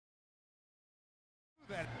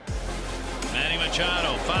Manny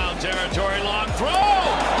Machado, foul territory, long throw.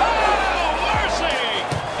 Oh, mercy!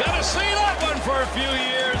 Gonna see that one for a few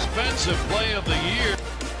years. Defensive play of the year.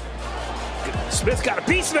 Smith got a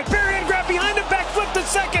piece of it. Berrien grabbed behind him, back flip to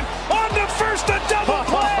second. On to first, a double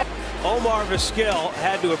play. Omar Vizquel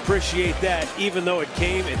had to appreciate that, even though it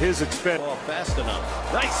came at his expense. Ball fast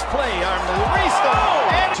enough. Nice play on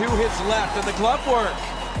Mauricio. And to his left in the glove work.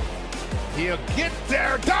 He'll get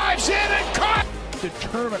there, dives in and caught.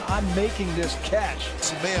 Determined on making this catch.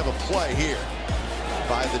 He may have a play here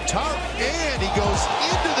by the top, and he goes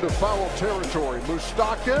into the foul territory.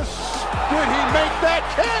 Moustakas, did he make that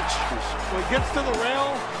catch? When he gets to the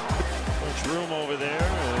rail, much room over there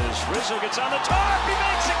as Rizzo gets on the top. He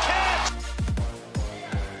makes a catch.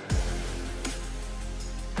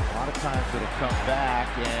 A lot of times it'll come back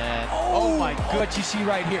and oh my god, what you see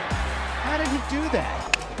right here. How did he do that?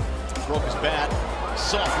 broke his bat.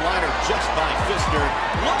 Soft liner just by Fister.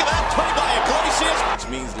 Look at that play by Iglesias. Which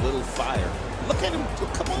means little fire. Look at him.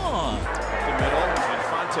 Come on. Up the middle.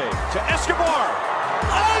 Infante to Escobar.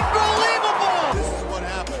 Unbelievable. This is what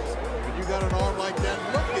happens when you got an arm like that.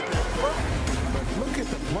 Look at that. But look at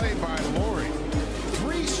the play by Laurie.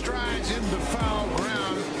 3 strides into foul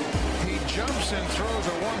ground. He jumps and throws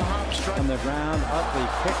a one-hop strike. On the ground, Utley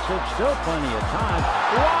picks it, still plenty of time.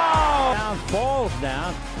 Wow! Down, falls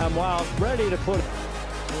down, and while ready to put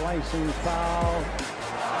slicing foul.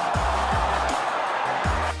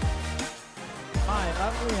 Fine,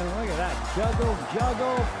 Utley, and look at that.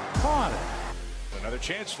 Juggle, caught it. Another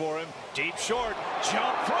chance for him. Deep short.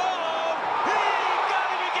 Jump throw. He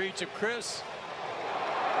got it. Reach of Chris.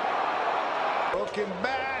 Broken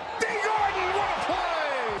bat. D. Gordon, what a play!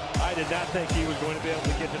 I did not think he was going to be able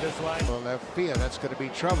to get to this line. Well, left field, that's going to be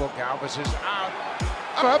trouble. Galvis is out.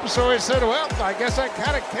 Up, so he said, well, I guess I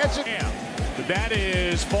kind of catch it. Yeah. The bat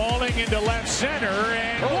is falling into left center,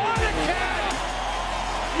 and what a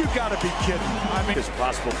catch! You got to be kidding. I mean, his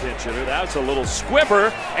possible pinch hitter. That's a little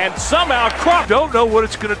squibber, and somehow Crop don't know what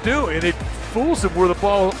it's going to do, and it fools him where the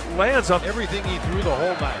ball lands on Everything he threw the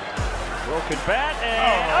whole night. broken bat,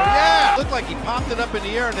 and Yeah! Looked like he popped it up in the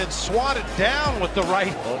air and then swatted down with the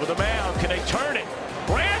right. over the mound. Can they turn it?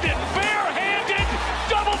 Brandon, barehanded,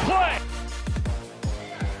 double play.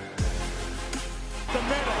 The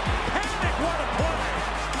middle, panic, what a play.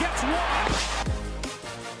 Gets one.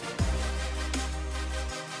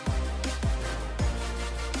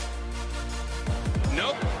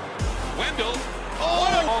 Nope. Wendell.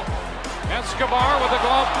 Oh! Escobar with a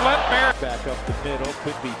glove flip. Back up the middle,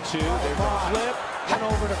 could be 2. There's a flip, Then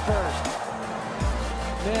over to first.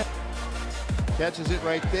 Then Catches it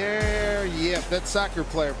right there. Yep, that soccer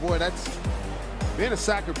player. Boy, that's being a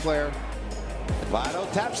soccer player. Votto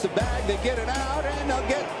taps the bag. They get it out, and they'll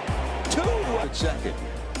get 2 at second.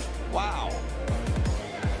 Wow.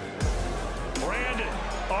 Brandon,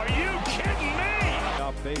 are you kidding me?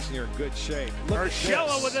 Off base here in good shape.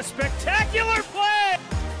 Urshela with a spectacular play.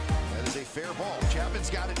 That is a fair ball. Chapman's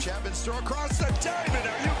got it. Chapman's throw across the diamond.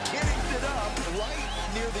 Are you kidding? It up right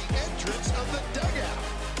near the entrance of the dugout.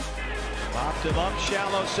 Popped him up,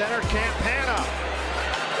 shallow center, Campana.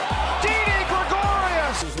 Didi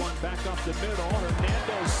Gregorius! There's one back up the middle.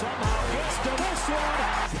 Hernando somehow gets to this one.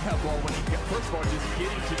 That ball when he got, first of all, just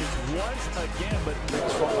getting to this once again, but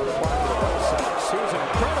it's falling apart on both sides. Here's an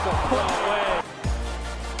incredible pull away.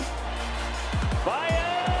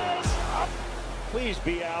 Baez! Please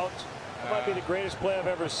be out. That might be the greatest play I've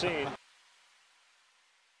ever seen.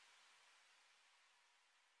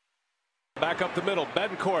 Back up the middle,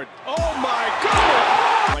 Betancourt. Oh my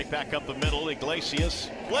goodness! Right back up the middle. Iglesias.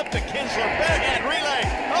 Flip to Kinsler. Backhand relay.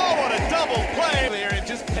 Oh, what a double play there. And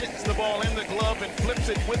just hits the ball in the glove and flips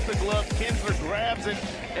it with the glove. Kinsler grabs it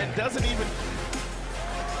and doesn't even.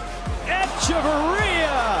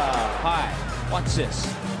 Echeverria! Hi, what's this?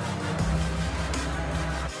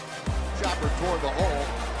 Chopper toward the hole.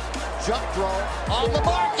 Jump throw on the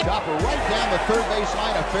mark. Chopper right down the third base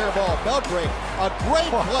line. A fair ball. Belgrade. A great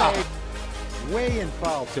play. way in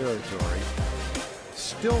foul territory.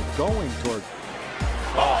 Still going toward.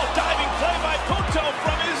 Oh, diving play by Punto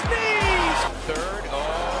from his knees. Third.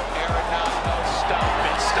 Oh, Arenado.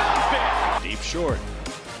 Stop it. Deep short.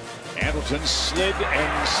 Anderson slid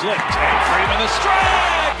and slipped. And Freeman the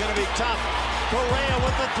strike. Gonna be tough. Correa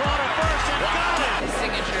with the throw to first and got it.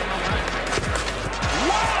 Signature home run.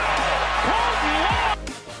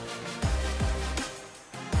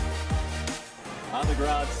 On the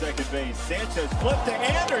ground, second base. Sanchez flipped to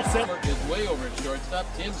Anderson. Is way over at shortstop.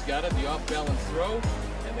 Tim's got it. The off-balance throw,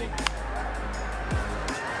 and they.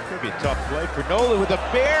 Could be a tough play for Nola with a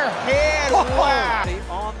bare hand. Wow!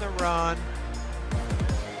 On the run.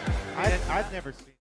 I've never seen.